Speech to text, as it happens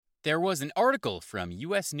There was an article from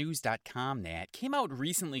usnews.com that came out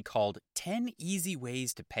recently called 10 Easy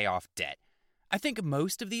Ways to Pay Off Debt. I think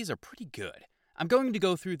most of these are pretty good. I'm going to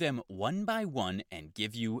go through them one by one and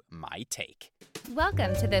give you my take.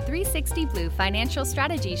 Welcome to the 360 Blue Financial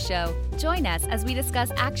Strategy Show. Join us as we discuss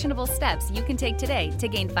actionable steps you can take today to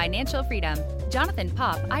gain financial freedom. Jonathan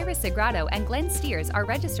Pop, Iris Sagrado, and Glenn Steers are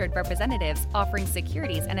registered representatives offering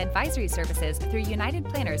securities and advisory services through United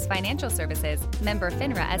Planners Financial Services, member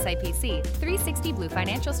FINRA SIPC. 360 Blue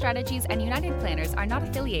Financial Strategies and United Planners are not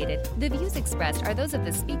affiliated. The views expressed are those of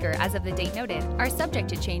the speaker as of the date noted, are subject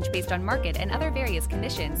to change based on market and other various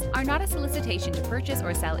conditions, are not a solicitation to purchase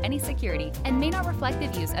or sell any security, and may not reflect the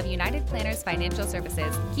views of United Planners Financial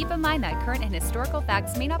Services. Keep in mind that current and historical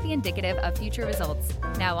facts may not be indicative of future results.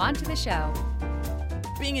 Now on to the show.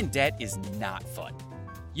 Being in debt is not fun.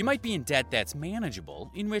 You might be in debt that's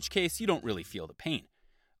manageable, in which case you don't really feel the pain.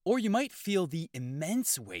 Or you might feel the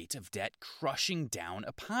immense weight of debt crushing down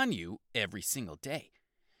upon you every single day.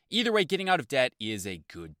 Either way, getting out of debt is a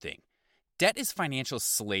good thing. Debt is financial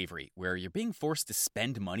slavery, where you're being forced to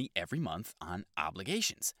spend money every month on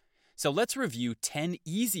obligations. So let's review 10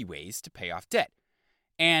 easy ways to pay off debt.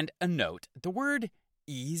 And a note, the word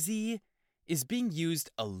easy is being used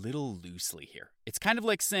a little loosely here. It's kind of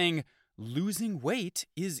like saying losing weight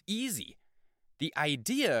is easy. The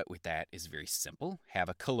idea with that is very simple. Have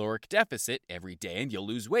a caloric deficit every day and you'll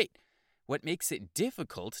lose weight. What makes it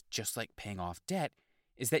difficult, just like paying off debt,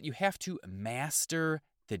 is that you have to master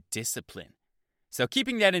the discipline. So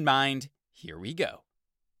keeping that in mind, here we go.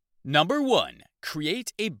 Number 1,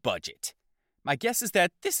 create a budget. My guess is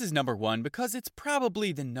that this is number 1 because it's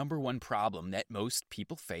probably the number 1 problem that most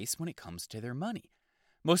people face when it comes to their money.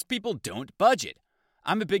 Most people don't budget.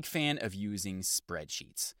 I'm a big fan of using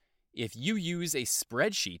spreadsheets. If you use a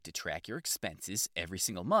spreadsheet to track your expenses every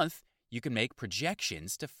single month, you can make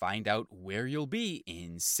projections to find out where you'll be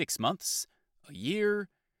in 6 months, a year,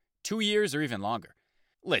 2 years, or even longer.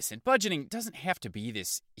 Listen, budgeting doesn't have to be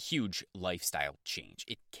this huge lifestyle change.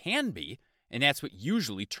 It can be, and that's what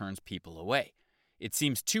usually turns people away. It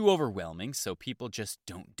seems too overwhelming, so people just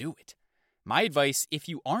don't do it. My advice, if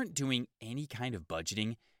you aren't doing any kind of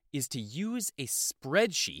budgeting, is to use a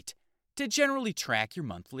spreadsheet to generally track your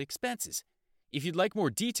monthly expenses. If you'd like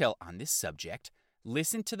more detail on this subject,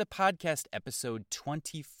 listen to the podcast episode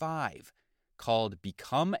 25 called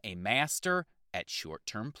Become a Master at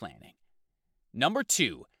Short-Term Planning. Number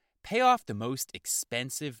 2, pay off the most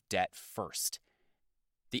expensive debt first.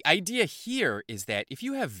 The idea here is that if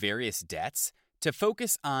you have various debts, to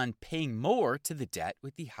focus on paying more to the debt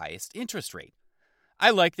with the highest interest rate.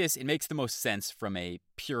 I like this. It makes the most sense from a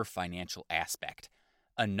pure financial aspect.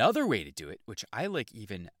 Another way to do it, which I like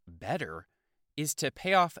even better, is to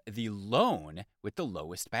pay off the loan with the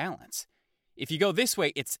lowest balance. If you go this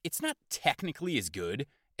way, it's not technically as good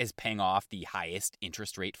as paying off the highest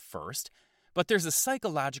interest rate first, but there's a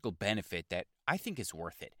psychological benefit that I think is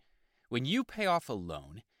worth it. When you pay off a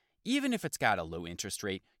loan, even if it's got a low interest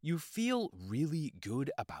rate, you feel really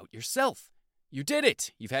good about yourself. You did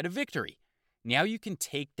it. You've had a victory. Now you can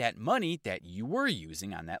take that money that you were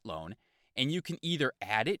using on that loan, and you can either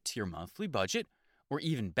add it to your monthly budget, or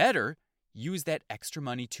even better, use that extra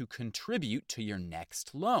money to contribute to your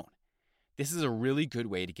next loan. This is a really good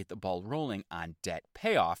way to get the ball rolling on debt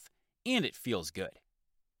payoff, and it feels good.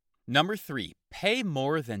 Number 3, pay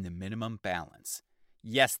more than the minimum balance.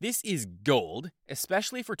 Yes, this is gold,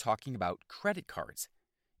 especially if we're talking about credit cards.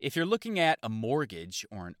 If you're looking at a mortgage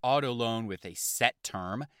or an auto loan with a set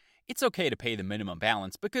term, it's okay to pay the minimum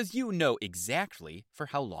balance because you know exactly for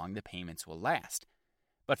how long the payments will last.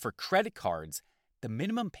 But for credit cards, the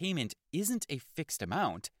minimum payment isn't a fixed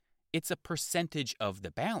amount, it's a percentage of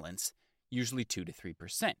the balance, usually 2 to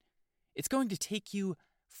 3%. It's going to take you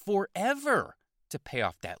forever to pay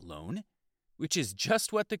off that loan, which is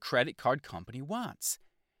just what the credit card company wants.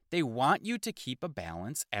 They want you to keep a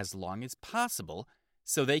balance as long as possible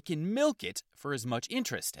so they can milk it for as much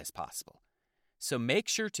interest as possible. So make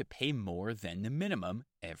sure to pay more than the minimum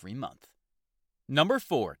every month. Number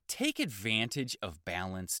 4, take advantage of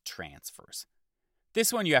balance transfers.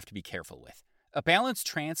 This one you have to be careful with. A balance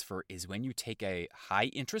transfer is when you take a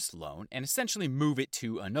high-interest loan and essentially move it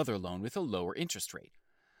to another loan with a lower interest rate.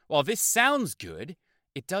 While this sounds good,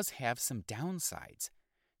 it does have some downsides.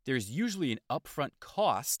 There's usually an upfront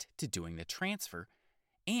cost to doing the transfer,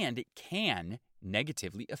 and it can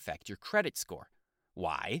negatively affect your credit score.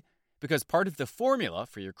 Why? Because part of the formula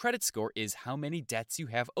for your credit score is how many debts you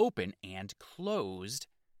have open and closed,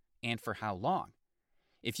 and for how long.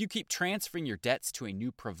 If you keep transferring your debts to a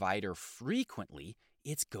new provider frequently,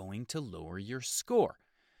 it's going to lower your score,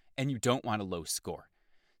 and you don't want a low score.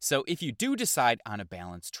 So if you do decide on a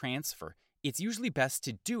balance transfer, it's usually best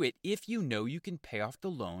to do it if you know you can pay off the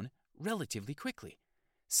loan relatively quickly.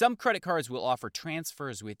 Some credit cards will offer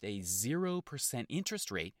transfers with a 0% interest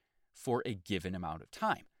rate for a given amount of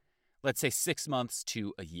time. Let's say 6 months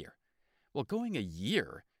to a year. Well, going a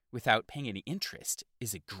year without paying any interest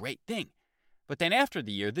is a great thing. But then after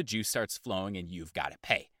the year, the juice starts flowing and you've got to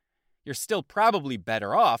pay. You're still probably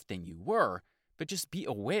better off than you were, but just be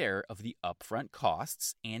aware of the upfront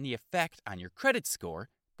costs and the effect on your credit score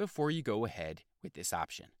before you go ahead with this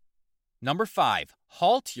option. Number 5,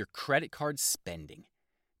 halt your credit card spending.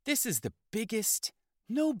 This is the biggest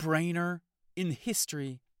no-brainer in the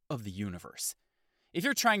history of the universe. If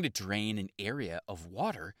you're trying to drain an area of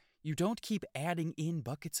water, you don't keep adding in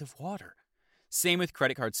buckets of water. Same with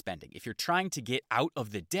credit card spending. If you're trying to get out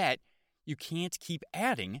of the debt, you can't keep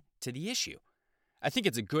adding to the issue. I think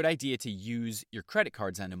it's a good idea to use your credit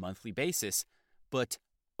cards on a monthly basis, but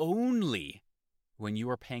only when you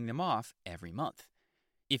are paying them off every month.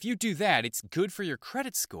 If you do that, it's good for your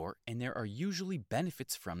credit score, and there are usually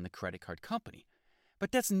benefits from the credit card company.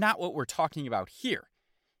 But that's not what we're talking about here.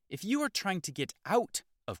 If you are trying to get out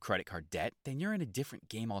of credit card debt, then you're in a different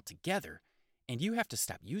game altogether, and you have to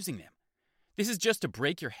stop using them. This is just to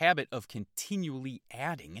break your habit of continually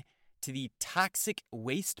adding to the toxic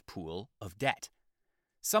waste pool of debt.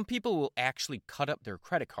 Some people will actually cut up their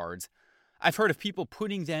credit cards. I've heard of people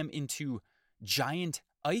putting them into giant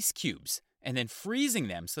ice cubes and then freezing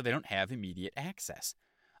them so they don't have immediate access.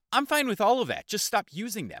 I'm fine with all of that. Just stop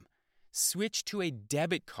using them. Switch to a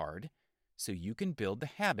debit card so you can build the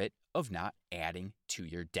habit of not adding to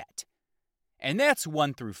your debt. And that's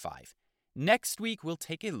 1 through 5. Next week, we'll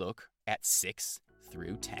take a look at 6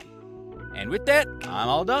 through 10. And with that, I'm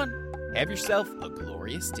all done. Have yourself a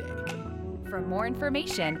glorious day. For more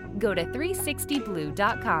information, go to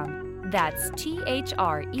 360blue.com. That's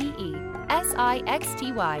THREESIXTY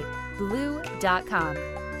blue.com.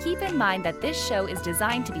 Keep in mind that this show is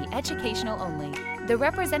designed to be educational only. The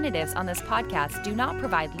representatives on this podcast do not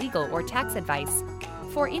provide legal or tax advice.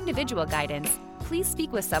 For individual guidance, please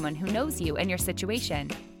speak with someone who knows you and your situation.